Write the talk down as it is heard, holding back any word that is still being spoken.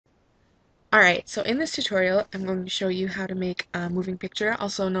Alright, so in this tutorial, I'm going to show you how to make a moving picture,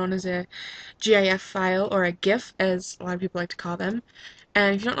 also known as a GIF file, or a GIF, as a lot of people like to call them.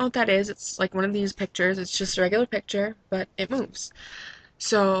 And if you don't know what that is, it's like one of these pictures. It's just a regular picture, but it moves.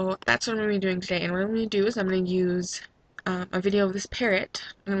 So that's what I'm going to be doing today. And what I'm going to do is I'm going to use a video of this parrot.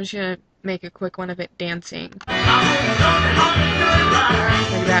 I'm just going to make a quick one of it dancing. Like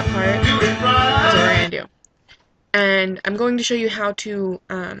that part. That's what we're going to do. And I'm going to show you how to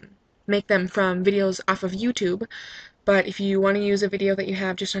make them from videos off of YouTube, but if you want to use a video that you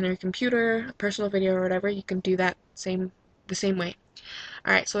have just on your computer, a personal video or whatever, you can do that the same way.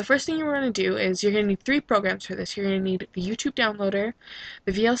 Alright, so the first thing you're going to do is you're going to need 3 programs for this. You're going to need the YouTube downloader,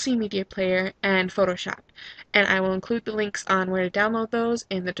 the VLC Media Player, and Photoshop. And I will include the links on where to download those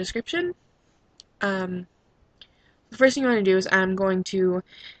in the description. The first thing you want to do is I'm going to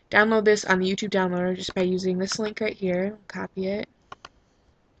download this on the YouTube downloader just by using this link right here. Copy it.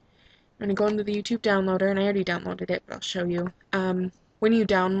 I'm going to go into the YouTube downloader, and I already downloaded it, but I'll show you. When you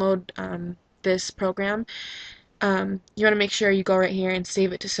download this program, you want to make sure you go right here and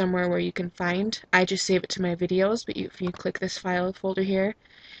save it to somewhere where you can find. I just save it to my videos, but if you click this file folder here,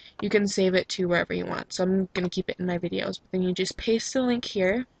 you can save it to wherever you want. So I'm going to keep it in my videos. But then you just paste the link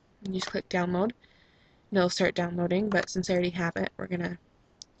here, and you just click download, and it'll start downloading. But since I already have it, we're going to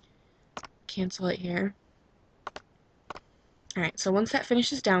cancel it here. Alright, so once that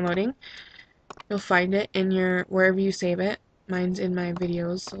finishes downloading, you'll find it in your wherever you save it. Mine's in my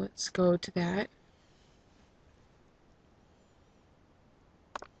videos, so let's go to that.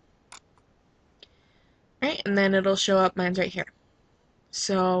 Alright, and then it'll show up. Mine's right here.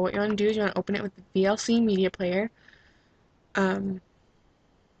 So what you want to do is you want to open it with the VLC Media Player,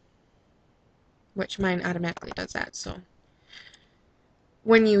 which mine automatically does that. So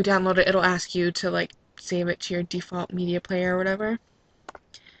when you download it, it'll ask you to like save it to your default media player or whatever.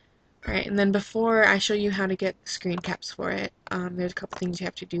 Alright, and then before I show you how to get screen caps for it, there's a couple things you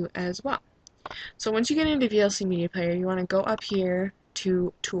have to do as well. So once you get into VLC Media Player, you want to go up here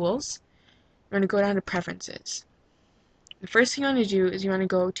to Tools. You want to go down to Preferences. The first thing you want to do is you want to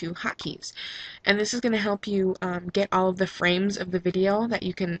go to Hotkeys, and this is going to help you get all of the frames of the video that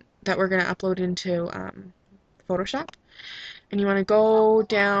we're going to upload into Photoshop. And you want to go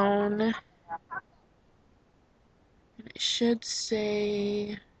down, and it should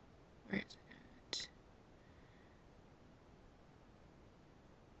say, where is it?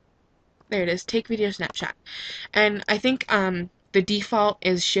 There it is, Take Video Snapshot. And I think the default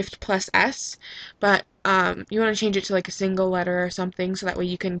is Shift plus S, but you want to change it to like a single letter or something, so that way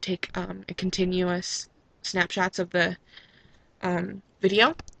you can take a continuous snapshots of the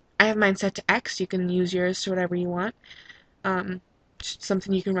video. I have mine set to X. You can use yours to whatever you want.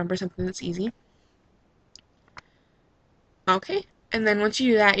 Something you can remember, something that's easy. Okay, and then once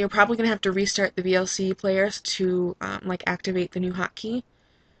you do that, you're probably going to have to restart the VLC players to like activate the new hotkey.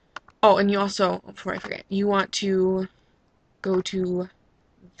 Oh, and you also, before I forget, you want to go to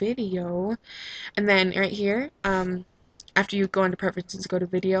Video, and then right here, after you go into Preferences, go to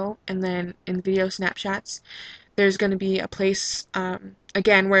Video, and then in Video Snapshots, there's going to be a place,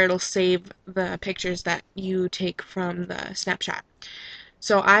 again, where it'll save the pictures that you take from the snapshot.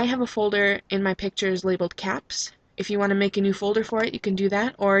 So I have a folder in my pictures labeled Caps. If you want to make a new folder for it, you can do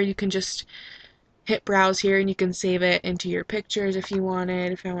that, or you can just hit Browse here, and you can save it into your pictures if you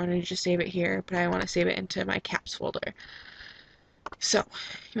wanted. If I wanted to just save it here, but I want to save it into my Caps folder. So,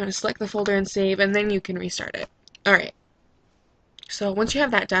 you want to select the folder and save, and then you can restart it. Alright, so once you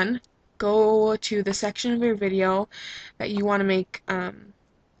have that done, go to the section of your video that you want to make a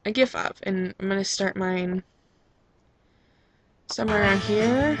GIF of, and I'm going to start mine somewhere around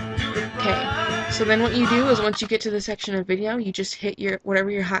here. Okay, so then what you do is once you get to the section of video, you just hit your whatever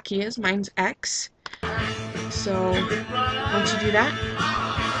your hotkey is. Mine's X. So once you do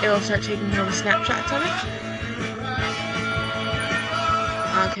that, it'll start taking all the snapshots of it.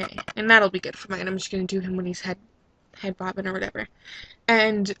 Okay, and that'll be good for mine. I'm just gonna do him when he's head bobbing or whatever.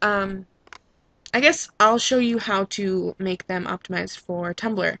 And I guess I'll show you how to make them optimized for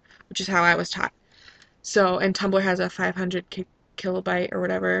Tumblr, which is how I was taught. So, and Tumblr has a 500 kilobyte or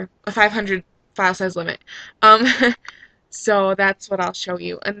whatever, a 500 file size limit. So that's what I'll show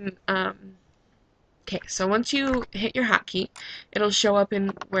you. And okay, so once you hit your hotkey, it'll show up in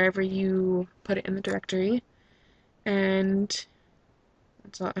wherever you put it in the directory. And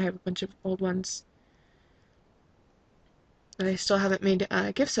so I have a bunch of old ones that I still haven't made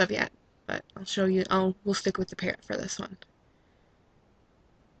GIFs of yet, but I'll show you. We'll stick with the parrot for this one.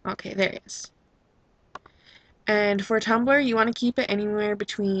 Okay, there it is. And for Tumblr, you want to keep it anywhere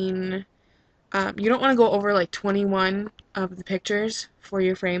between You don't want to go over like 21 of the pictures for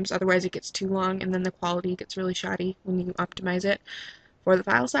your frames, otherwise it gets too long and then the quality gets really shoddy when you optimize it for the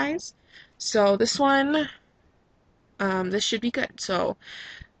file size. So this one, this should be good. So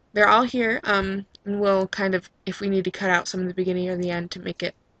they're all here, and we'll kind of, if we need to cut out some of the beginning or the end to make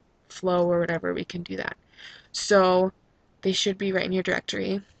it flow or whatever, we can do that. So they should be right in your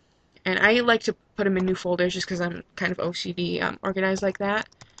directory. And I like to put them in new folders just because I'm kind of OCD organized like that.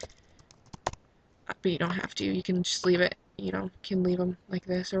 But you don't have to. You can just leave it, you can leave them like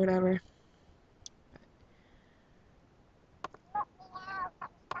this or whatever.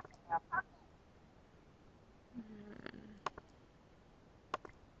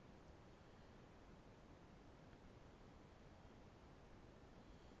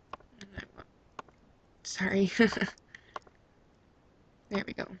 Sorry. There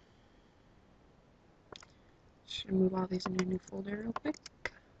we go. Should move all these into a new folder real quick.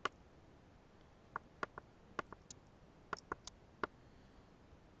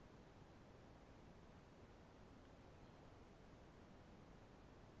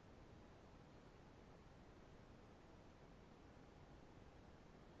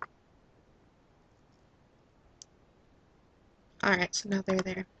 Alright, so now they're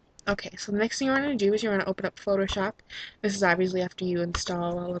there. Okay, so the next thing you want to do is you want to open up Photoshop. This is obviously after you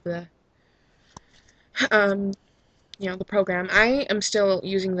install all of the, the program. I am still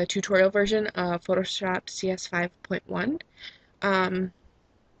using the tutorial version of Photoshop CS5.1.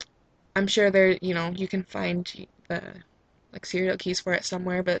 I'm sure there, you can find the serial keys for it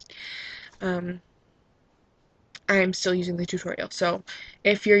somewhere, but I'm still using the tutorial. So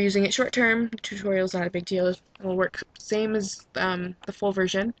if you're using it short term, the tutorial is not a big deal. It'll work same as the full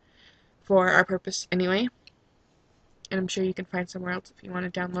version for our purpose anyway. And I'm sure you can find somewhere else if you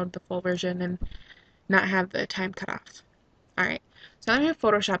want to download the full version and not have the time cut off. Alright, so now I have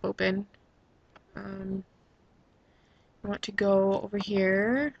Photoshop open. I want to go over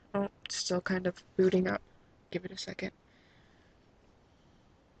here. Oh, it's still kind of booting up. Give it a second.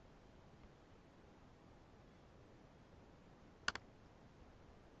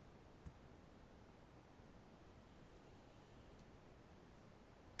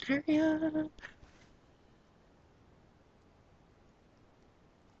 Hurry up.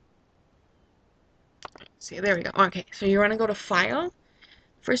 See, there we go. Okay, so you want to go to File.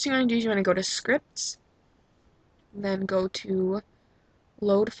 First thing you want to do is you want to go to Scripts, and then go to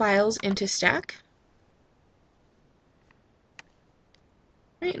Load Files into Stack.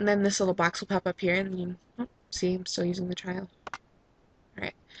 Right, and then this little box will pop up here, and you, see, I'm still using the trial.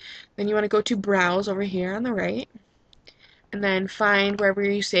 Alright, then you want to go to Browse over here on the right, and then find wherever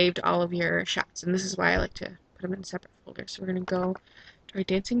you saved all of your shots, and this is why I like to put them in separate folders. So we're going to go to our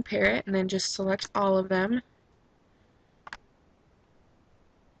dancing parrot, and then just select all of them,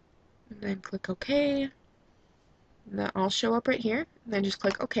 and then click OK, and that all show up right here, and then just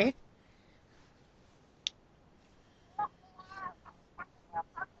click OK.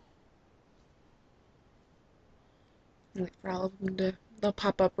 And wait for all of them to, they'll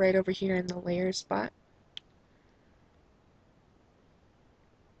pop up right over here in the layer spot.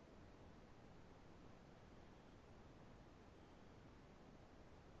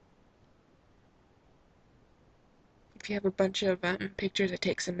 If you have a bunch of pictures, it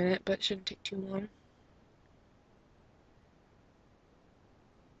takes a minute, but it shouldn't take too long.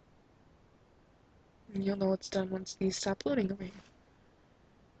 And you'll know it's done once these stop loading over here.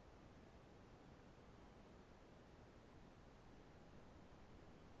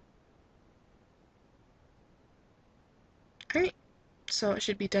 Alright, so it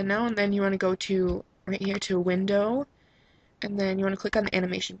should be done now, and then you want to go to right here to Window, and then you want to click on the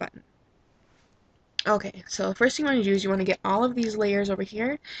animation button. Okay, so the first thing you want to do is you want to get all of these layers over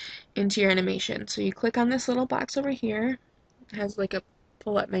here into your animation. So you click on this little box over here, it has like a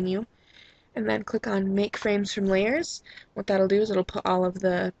pull-up menu, and then click on Make Frames from Layers. What that'll do is it'll put all of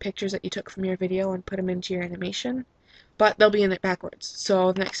the pictures that you took from your video and put them into your animation, but they'll be in it backwards.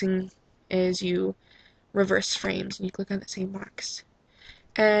 So the next thing is you reverse frames, and you click on the same box.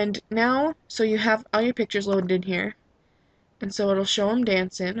 And now, so you have all your pictures loaded in here, and so it'll show them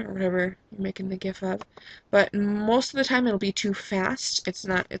dancing, or whatever you're making the GIF of, but most of the time it'll be too fast.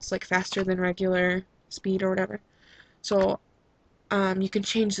 It's like faster than regular speed or whatever. So you can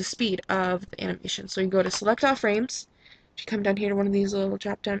change the speed of the animation. So you go to Select All Frames. If you come down here to one of these little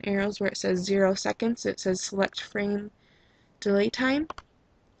drop-down arrows where it says 0 seconds, it says Select Frame Delay Time.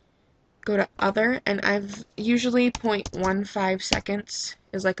 Go to Other, and I've usually 0.15 seconds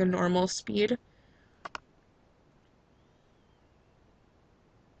is like a normal speed.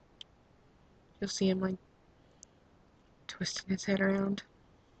 You'll see him like twisting his head around.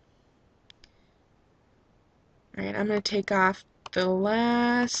 Alright, I'm going to take off the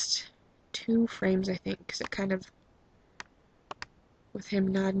last 2 frames, I think, because it kind of, with him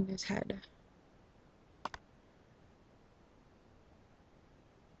nodding his head.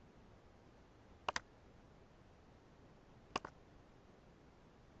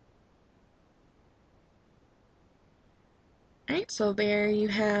 Alright, so there you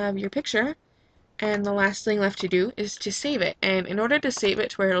have your picture, and the last thing left to do is to save it. And in order to save it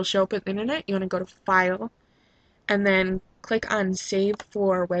to where it'll show up at the internet, you want to go to File, and then click on Save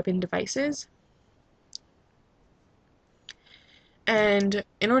for Web and Devices. And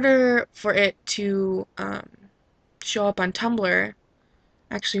in order for it to show up on Tumblr,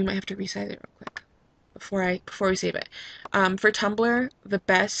 actually we might have to resize it real quick before we save it. For Tumblr, the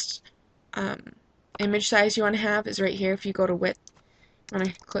best image size you want to have is right here. If you go to width, you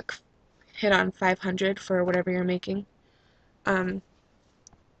want to hit on 500 for whatever you're making. And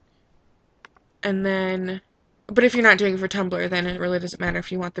then, but if you're not doing it for Tumblr, then it really doesn't matter.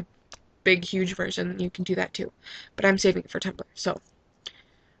 If you want the big, huge version, you can do that too. But I'm saving it for Tumblr. So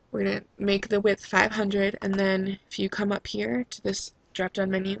we're going to make the width 500, and then if you come up here to this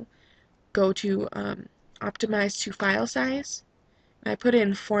drop-down menu, go to Optimize to File Size. I put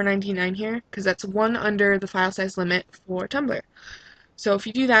in 499 here because that's one under the file size limit for Tumblr. So if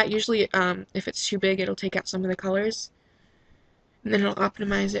you do that, usually if it's too big, it'll take out some of the colors, and then it'll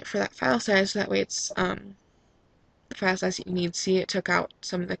optimize it for that file size, so that way it's the file size that you need. See, it took out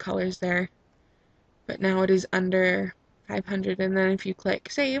some of the colors there, but now it is under 500, and then if you click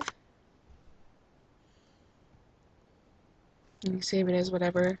Save, and you save it as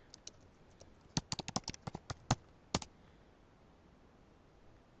whatever.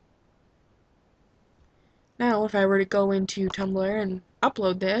 Now, if I were to go into Tumblr and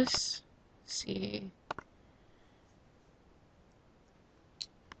upload this, let's see.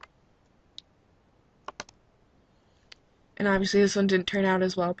 And obviously this one didn't turn out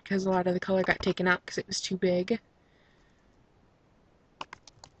as well because a lot of the color got taken out because it was too big.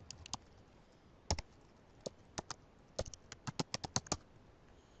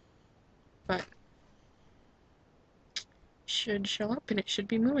 But should show up and it should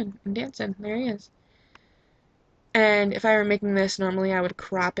be moving and dancing. There he is. And if I were making this, normally I would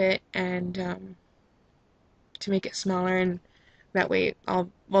crop it and to make it smaller, and that way all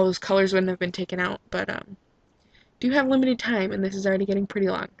those colors wouldn't have been taken out. But do have limited time, and this is already getting pretty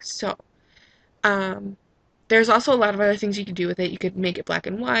long. So there's also a lot of other things you could do with it. You could make it black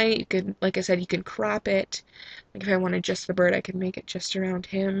and white. You could, like I said, you can crop it. Like if I wanted just the bird, I could make it just around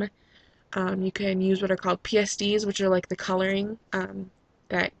him. You can use what are called PSDs, which are like the coloring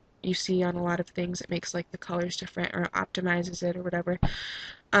that you see on a lot of things. It makes like the colors different or optimizes it or whatever.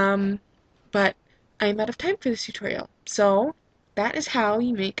 But I'm out of time for this tutorial. So that is how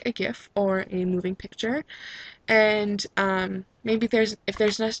you make a GIF or a moving picture. And maybe if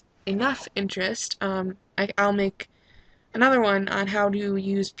there's not enough interest, I'll make another one on how to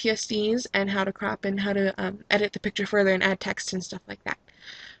use PSDs and how to crop and how to edit the picture further and add text and stuff like that.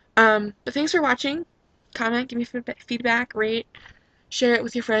 But thanks for watching. Comment, give me feedback, rate, share it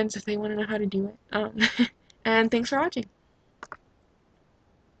with your friends if they want to know how to do it. And thanks for watching.